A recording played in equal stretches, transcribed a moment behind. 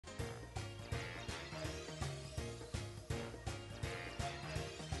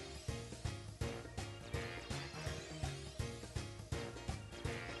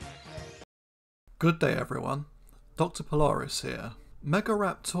Good day everyone, Dr. Polaris here.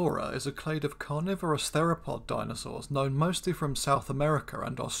 Megaraptora is a clade of carnivorous theropod dinosaurs known mostly from South America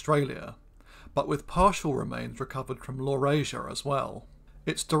and Australia, but with partial remains recovered from Laurasia as well.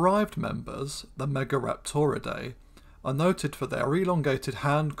 Its derived members, the Megaraptoridae, are noted for their elongated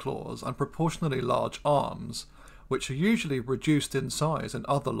hand claws and proportionally large arms, which are usually reduced in size in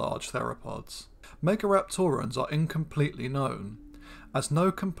other large theropods. Megaraptorans are incompletely known, as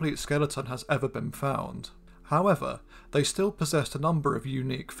no complete skeleton has ever been found. However, they still possessed a number of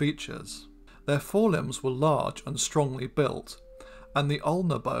unique features. Their forelimbs were large and strongly built, and the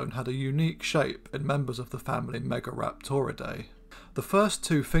ulnar bone had a unique shape in members of the family Megaraptoridae. The first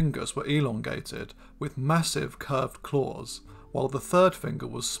two fingers were elongated, with massive curved claws, while the third finger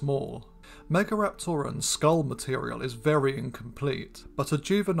was small. Megaraptoran's skull material is very incomplete, but a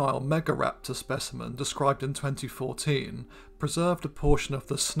juvenile Megaraptor specimen described in 2014 preserved a portion of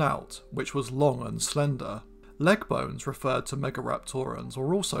the snout, which was long and slender. Leg bones referred to Megaraptorans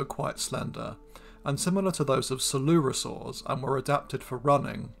were also quite slender, and similar to those of Coelurosaurs, and were adapted for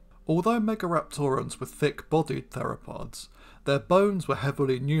running. Although Megaraptorans were thick-bodied theropods, their bones were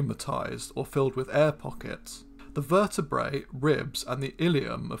heavily pneumatized or filled with air pockets. The vertebrae, ribs, and the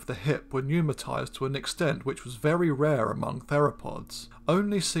ilium of the hip were pneumatized to an extent which was very rare among theropods,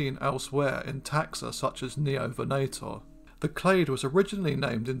 only seen elsewhere in taxa such as Neovenator. The clade was originally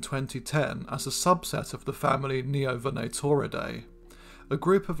named in 2010 as a subset of the family Neovenatoridae, a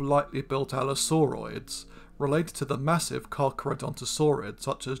group of lightly built Allosauroids related to the massive Carcharodontosaurids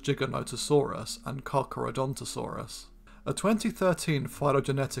such as Giganotosaurus and Carcharodontosaurus. A 2013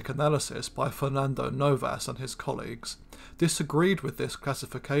 phylogenetic analysis by Fernando Novas and his colleagues disagreed with this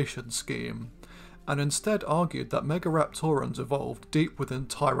classification scheme, and instead argued that Megaraptorans evolved deep within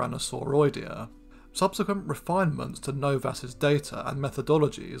Tyrannosauroidea. Subsequent refinements to Novas's data and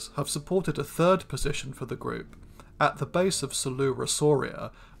methodologies have supported a third position for the group, at the base of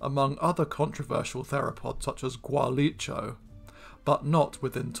Coelurosauria, among other controversial theropods such as Gualicho, but not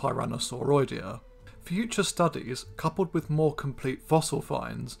within Tyrannosauroidea. Future studies, coupled with more complete fossil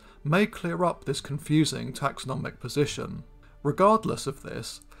finds, may clear up this confusing taxonomic position. Regardless of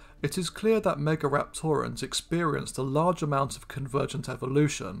this, it is clear that Megaraptorans experienced a large amount of convergent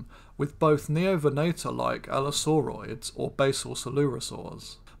evolution with both Neovenator-like Allosauroids or basal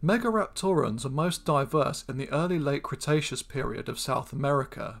Coelurosaurs. Megaraptorans are most diverse in the early late Cretaceous period of South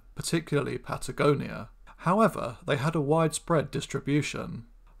America, particularly Patagonia. However, they had a widespread distribution.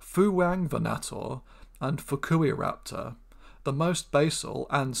 Fuwangvenator and Fukuiraptor, the most basal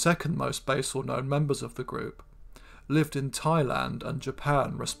and second most basal known members of the group, lived in Thailand and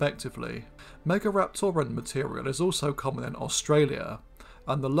Japan respectively. Megaraptoran material is also common in Australia,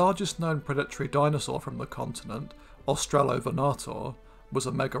 and the largest known predatory dinosaur from the continent, Australovenator, was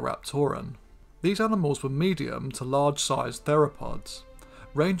a Megaraptoran. These animals were medium to large-sized theropods,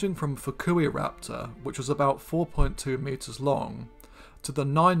 ranging from Fukuiraptor, which was about 4.2 meters long, to the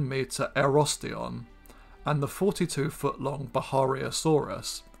 9-meter Erostion, and the 42-foot-long Bihari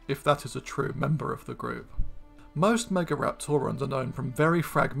Asuras, if that is a true member of the group. Most Megaraptorans are known from very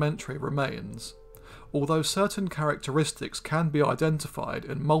fragmentary remains, although certain characteristics can be identified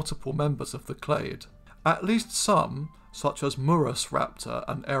in multiple members of the clade. At least some, such as Murusraptor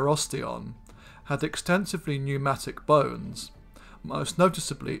and Erostion, had extensively pneumatic bones, most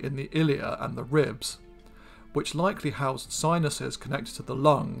noticeably in the ilia and the ribs, which likely housed sinuses connected to the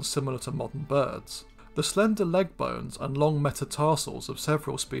lungs similar to modern birds. The slender leg bones and long metatarsals of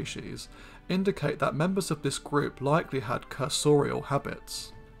several species indicate that members of this group likely had cursorial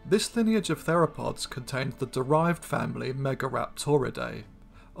habits. This lineage of theropods contained the derived family Megaraptoridae,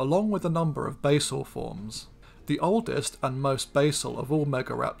 along with a number of basal forms. The oldest and most basal of all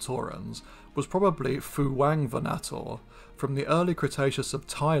Megaraptorans was probably Fuwangvenator, from the early Cretaceous of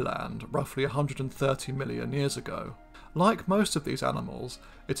Thailand, roughly 130 million years ago. Like most of these animals,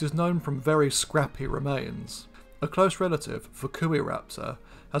 it is known from very scrappy remains. A close relative, Fukuiraptor,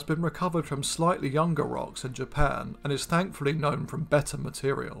 has been recovered from slightly younger rocks in Japan and is thankfully known from better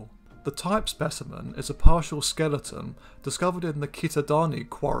material. The type specimen is a partial skeleton discovered in the Kitadani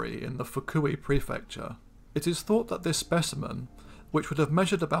quarry in the Fukui prefecture. It is thought that this specimen, which would have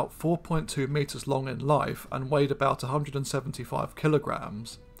measured about 4.2 meters long in life and weighed about 175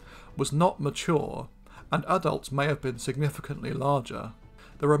 kilograms, was not mature, and adults may have been significantly larger.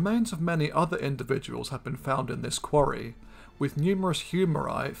 The remains of many other individuals have been found in this quarry, with numerous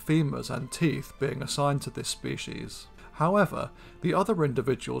humeri, femurs and teeth being assigned to this species. However, the other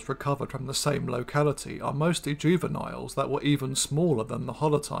individuals recovered from the same locality are mostly juveniles that were even smaller than the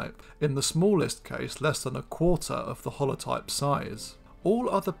holotype, in the smallest case less than a quarter of the holotype size. All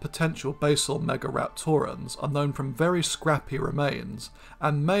other potential basal Megaraptorans are known from very scrappy remains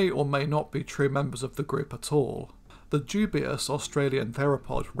and may or may not be true members of the group at all. The dubious Australian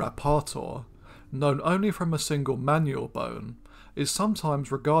theropod Rapator, known only from a single manual bone, is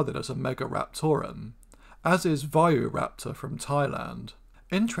sometimes regarded as a Megaraptoran, as is Viuraptor from Thailand.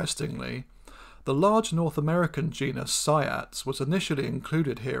 Interestingly, the large North American genus Cyats was initially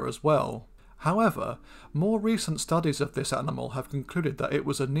included here as well. However, more recent studies of this animal have concluded that it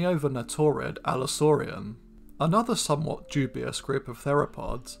was a neovenatorid Allosaurian. Another somewhat dubious group of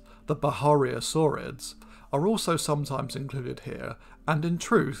theropods, the Bihari Asuras, are also sometimes included here, and in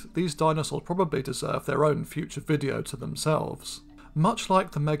truth, these dinosaurs probably deserve their own future video to themselves. Much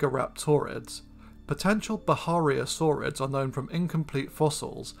like the Megaraptorids, potential Bihari Asuras are known from incomplete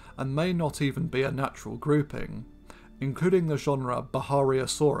fossils and may not even be a natural grouping, including the genre Bihari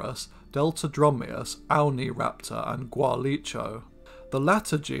Asuras, Deltadromeus, Auniraptor and Gualicho. The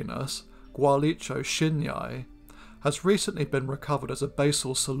latter genus, Gualicho shinyai, has recently been recovered as a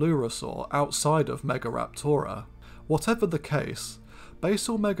basal Coelurosaur outside of Megaraptora. Whatever the case,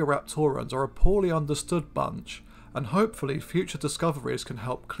 basal Megaraptorans are a poorly understood bunch, and hopefully future discoveries can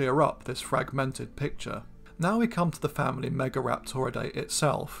help clear up this fragmented picture. Now we come to the family Megaraptoridae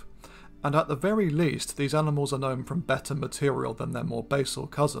itself, and at the very least these animals are known from better material than their more basal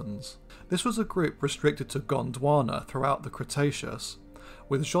cousins. This was a group restricted to Gondwana throughout the Cretaceous,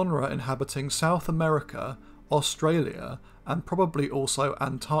 with genre inhabiting South America, Australia, and probably also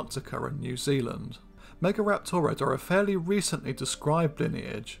Antarctica and New Zealand. Megaraptorids are a fairly recently described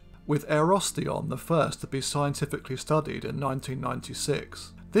lineage, with Aerostion the first to be scientifically studied in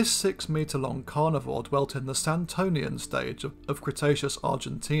 1996. This 6-metre long carnivore dwelt in the Santonian stage of Cretaceous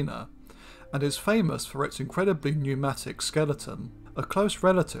Argentina, and is famous for its incredibly pneumatic skeleton. A close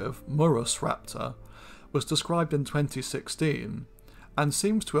relative, Murusraptor, was described in 2016, and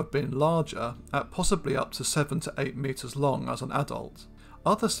seems to have been larger, at possibly up to 7 to 8 metres long as an adult.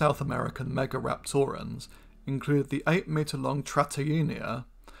 Other South American Megaraptorans include the 8-metre long Trataenia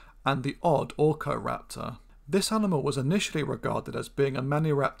and the odd Orcoraptor. This animal was initially regarded as being a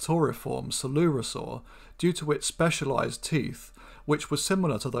Maniraptoriform Coelurosaur due to its specialised teeth, which were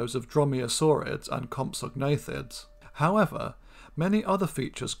similar to those of Dromaeosaurids and Compsognathids. However, many other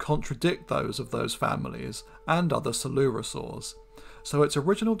features contradict those of those families and other Coelurosaurs, so its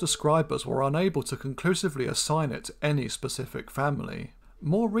original describers were unable to conclusively assign it to any specific family.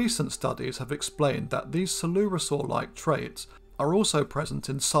 More recent studies have explained that these Coelurosaur-like traits are also present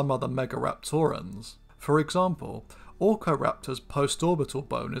in some other Megaraptorans. For example, Orcoraptor's postorbital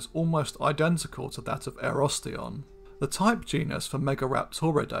bone is almost identical to that of Aerostion. The type genus for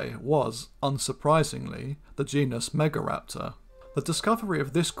Megaraptoridae was, unsurprisingly, the genus Megaraptor. The discovery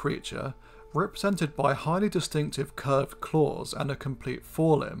of this creature, represented by highly distinctive curved claws and a complete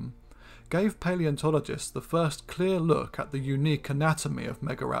forelimb, gave paleontologists the first clear look at the unique anatomy of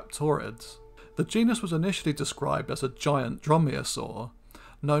Megaraptorids. The genus was initially described as a giant dromaeosaur,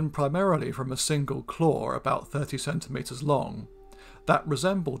 known primarily from a single claw about 30 centimetres long, that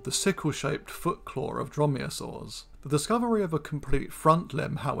resembled the sickle-shaped foot claw of dromaeosaurs. The discovery of a complete front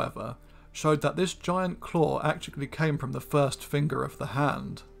limb, however, showed that this giant claw actually came from the first finger of the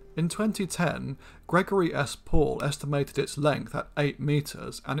hand. In 2010, Gregory S. Paul estimated its length at 8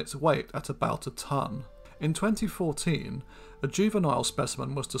 metres and its weight at about a ton. In 2014, a juvenile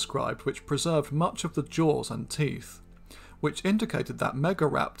specimen was described which preserved much of the jaws and teeth, which indicated that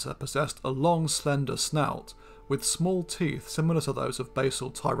Megaraptor possessed a long slender snout with small teeth similar to those of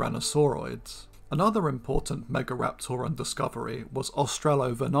basal Tyrannosauroids. Another important Megaraptoran discovery was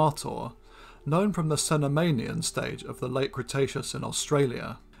Australovenator, known from the Cenomanian stage of the late Cretaceous in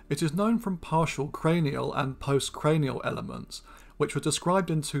Australia. It is known from partial cranial and postcranial elements, which were described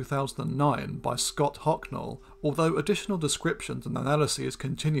in 2009 by Scott Hocknull, although additional descriptions and analyses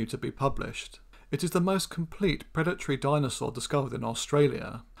continue to be published. It is the most complete predatory dinosaur discovered in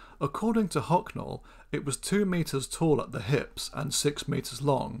Australia. According to Hocknull, it was 2 metres tall at the hips and 6 metres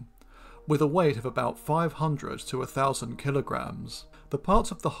long, with a weight of about 500 to 1,000 kilograms. The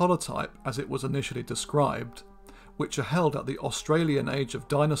parts of the holotype, as it was initially described, which are held at the Australian Age of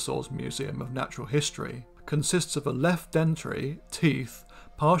Dinosaurs Museum of Natural History, consists of a left dentary, teeth,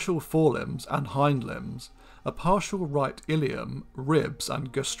 partial forelimbs and hind limbs, a partial right ilium, ribs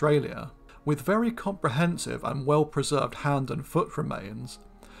and gastralia. With very comprehensive and well-preserved hand and foot remains,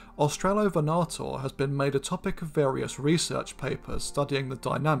 Australovenator has been made a topic of various research papers studying the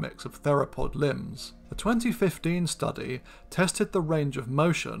dynamics of theropod limbs. A 2015 study tested the range of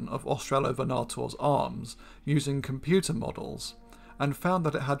motion of Australovenator's arms using computer models, and found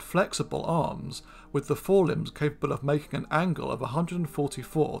that it had flexible arms, with the forelimbs capable of making an angle of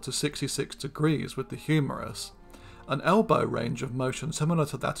 144 to 66 degrees with the humerus, an elbow range of motion similar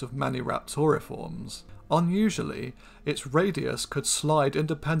to that of many raptoriforms. Unusually, its radius could slide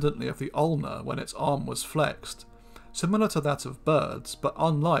independently of the ulna when its arm was flexed, similar to that of birds, but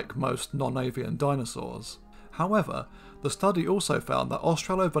unlike most non-avian dinosaurs. However, the study also found that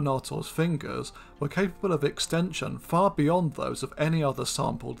Australovenator's fingers were capable of extension far beyond those of any other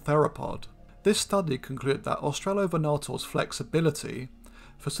sampled theropod. This study concluded that Australovenator's flexibility,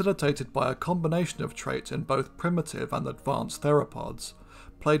 facilitated by a combination of traits in both primitive and advanced theropods,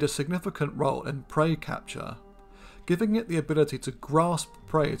 played a significant role in prey capture, giving it the ability to grasp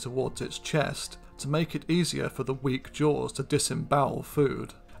prey towards its chest to make it easier for the weak jaws to disembowel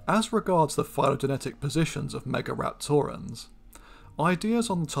food. As regards the phylogenetic positions of Megaraptorans, ideas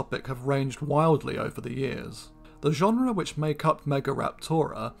on the topic have ranged wildly over the years. The genre which make up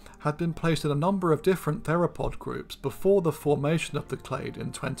Megaraptora had been placed in a number of different theropod groups before the formation of the clade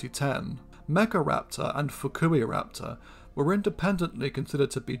in 2010. Megaraptor and Fukuiraptor were independently considered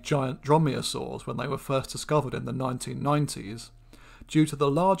to be giant dromaeosaurs when they were first discovered in the 1990s, due to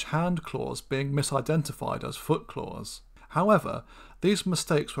the large hand claws being misidentified as foot claws. However, these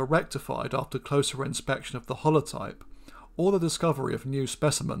mistakes were rectified after closer inspection of the holotype, or the discovery of new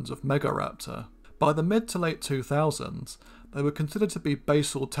specimens of Megaraptor. By the mid to late 2000s, they were considered to be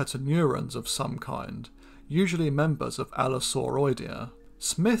basal tetanurans of some kind, usually members of Allosauroids.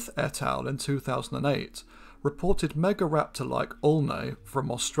 Smith et al. In 2008 reported Megaraptor-like ulnae from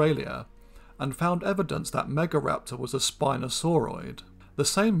Australia, and found evidence that Megaraptor was a Spinosauroid. The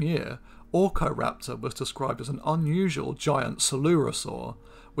same year, Orcoraptor was described as an unusual giant Coelurosaur,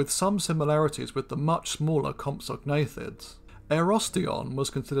 with some similarities with the much smaller Compsognathids. Aerostion was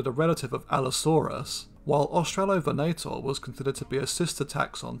considered a relative of Allosaurus, while Australovenator was considered to be a sister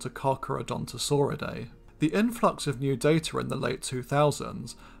taxon to Carcharodontosauridae. The influx of new data in the late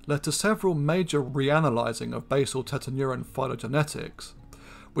 2000s led to several major reanalyzing of basal tetanuran phylogenetics,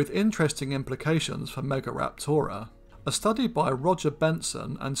 with interesting implications for Megaraptora. A study by Roger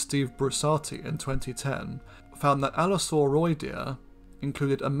Benson and Steve Brussati in 2010 found that Allosauroids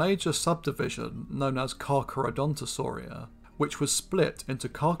included a major subdivision known as Carcharodontosauria, which was split into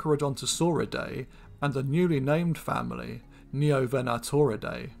Carcharodontosauridae and a newly named family,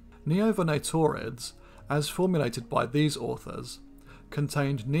 Neovenatoridae. Neovenatorids, as formulated by these authors,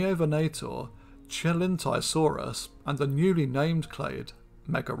 contained Neovenator, Chelintisaurus, and a newly named clade,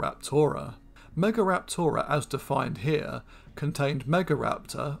 Megaraptora. Megaraptora, as defined here, contained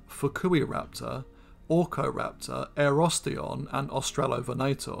Megaraptor, Fukuiraptor, Orcoraptor, Aerostion, and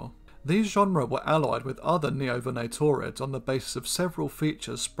Australovenator. These genera were allied with other Neovenatorids on the basis of several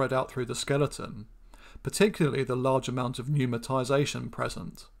features spread out through the skeleton, particularly the large amount of pneumatization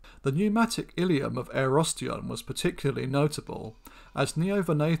present. The pneumatic ilium of Aerostion was particularly notable, as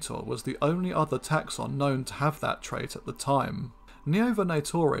Neovenator was the only other taxon known to have that trait at the time.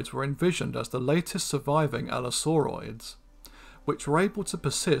 Neovenatorids were envisioned as the latest surviving Allosauroids, which were able to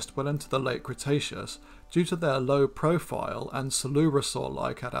persist well into the late Cretaceous due to their low profile and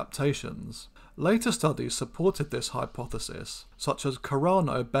Coelurosaur-like adaptations. Later studies supported this hypothesis, such as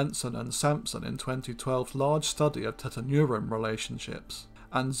Carano, Benson and Sampson in 2012's large study of tetanuran relationships,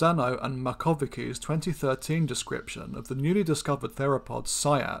 and Zano and Makovicki's 2013 description of the newly discovered theropod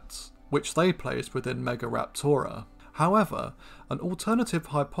Cyats, which they placed within Megaraptora. However, an alternative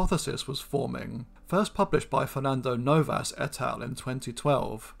hypothesis was forming, first published by Fernando Novas et al. In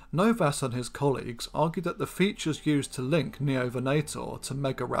 2012. Novas and his colleagues argued that the features used to link Neovenator to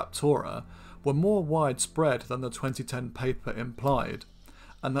Megaraptora were more widespread than the 2010 paper implied,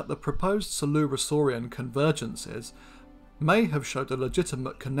 and that the proposed Coelurosaurian convergences may have showed a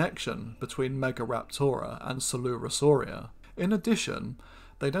legitimate connection between Megaraptora and Coelurosauria. In addition,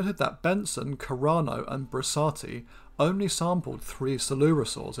 they noted that Benson, Carano and Brussati only sampled 3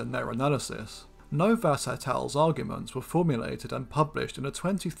 Coelurosaurs in their analysis. Novas et al.'s arguments were formulated and published in a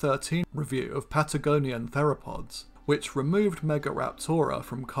 2013 review of Patagonian Theropods, which removed Megaraptora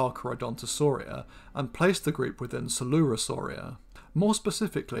from Carcharodontosauria and placed the group within Coelurosauria. More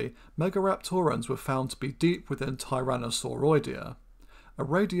specifically, Megaraptorans were found to be deep within Tyrannosauroidea, a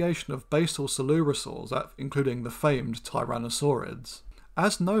radiation of basal Coelurosaurs including the famed Tyrannosaurids.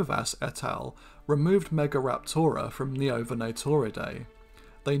 As Novas et al. Removed Megaraptora from Neovenatoridae,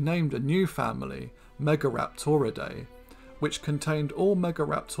 they named a new family, Megaraptoridae, which contained all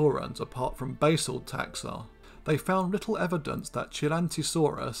Megaraptorans apart from basal taxa. They found little evidence that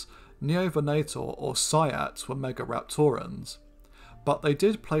Chelantisaurus, Neovenator or Cyats were Megaraptorans, but they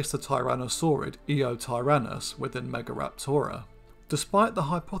did place the Tyrannosaurid Eotyrannus within Megaraptora. Despite the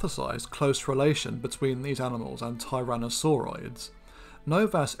hypothesized close relation between these animals and Tyrannosaurids,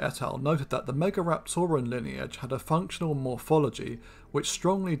 Novas et al. Noted that the Megaraptoran lineage had a functional morphology which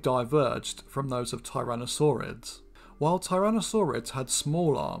strongly diverged from those of Tyrannosaurids. While Tyrannosaurids had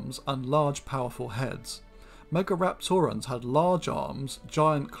small arms and large powerful heads, Megaraptorans had large arms,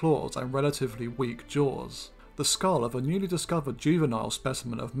 giant claws and relatively weak jaws. The skull of a newly discovered juvenile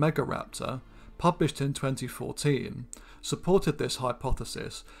specimen of Megaraptor, published in 2014, supported this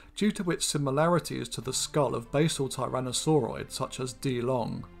hypothesis due to its similarities to the skull of basal Tyrannosauroids such as D.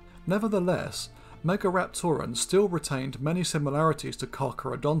 long. Nevertheless, Megaraptorans still retained many similarities to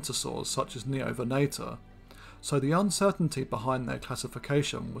Carcharodontosaurs such as Neovenator, so the uncertainty behind their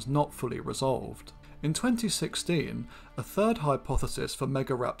classification was not fully resolved. In 2016, a third hypothesis for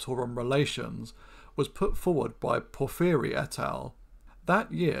Megaraptoran relations was put forward by Porphyry et al.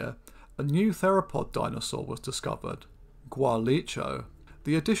 That year, a new theropod dinosaur was discovered, Gualicho.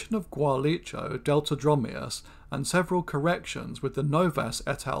 The addition of Gualicho, Deltadromeus, and several corrections with the Novas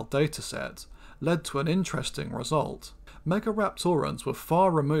et al. Dataset led to an interesting result. Megaraptorans were far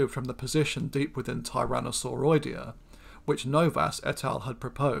removed from the position deep within Tyrannosauroidea, which Novas et al. Had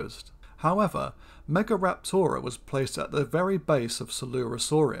proposed. However, Megaraptora was placed at the very base of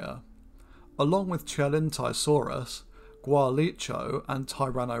Coelurosauria. Along with Chialintisaurus, Gualicho and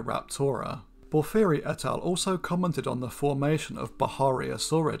Tyrannoraptora. Porphyry et al. Also commented on the formation of Bihari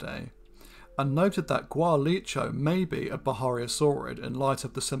Asuras, and noted that Gualicho may be a Bihari Asaurid in light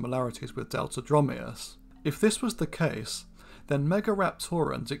of the similarities with Deltadromeus. If this was the case, then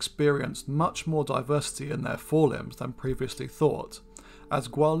Megaraptorans experienced much more diversity in their forelimbs than previously thought, as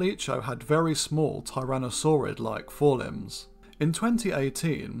Gualicho had very small Tyrannosaurid-like forelimbs. In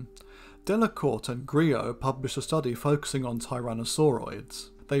 2018, Delacourt and Griot published a study focusing on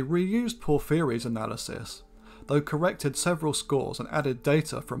Tyrannosauroids. They reused Porphyry's analysis, though corrected several scores and added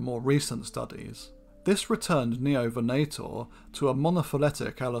data from more recent studies. This returned Neovenator to a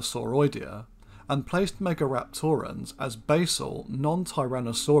monophyletic Allosauroidea, and placed Megaraptorans as basal,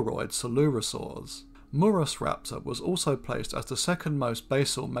 non-Tyrannosauroid Coelurosaurs. Murusraptor was also placed as the second most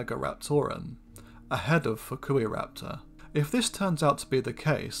basal Megaraptoran, ahead of Fukuiraptor. If this turns out to be the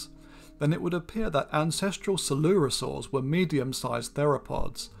case, then it would appear that ancestral Coelurosaurs were medium-sized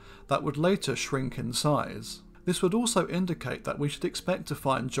theropods that would later shrink in size. This would also indicate that we should expect to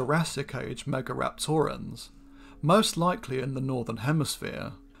find Jurassic Age Megaraptorans, most likely in the Northern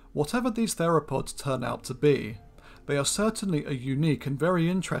Hemisphere. Whatever these theropods turn out to be, they are certainly a unique and very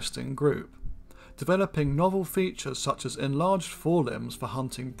interesting group, developing novel features such as enlarged forelimbs for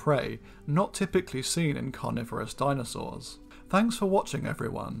hunting prey not typically seen in carnivorous dinosaurs. Thanks for watching,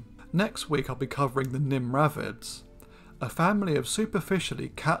 everyone. Next week I'll be covering the Nimravids, a family of superficially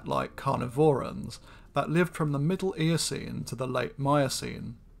cat-like carnivorans that lived from the Middle Eocene to the late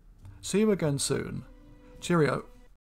Miocene. See you again soon. Cheerio.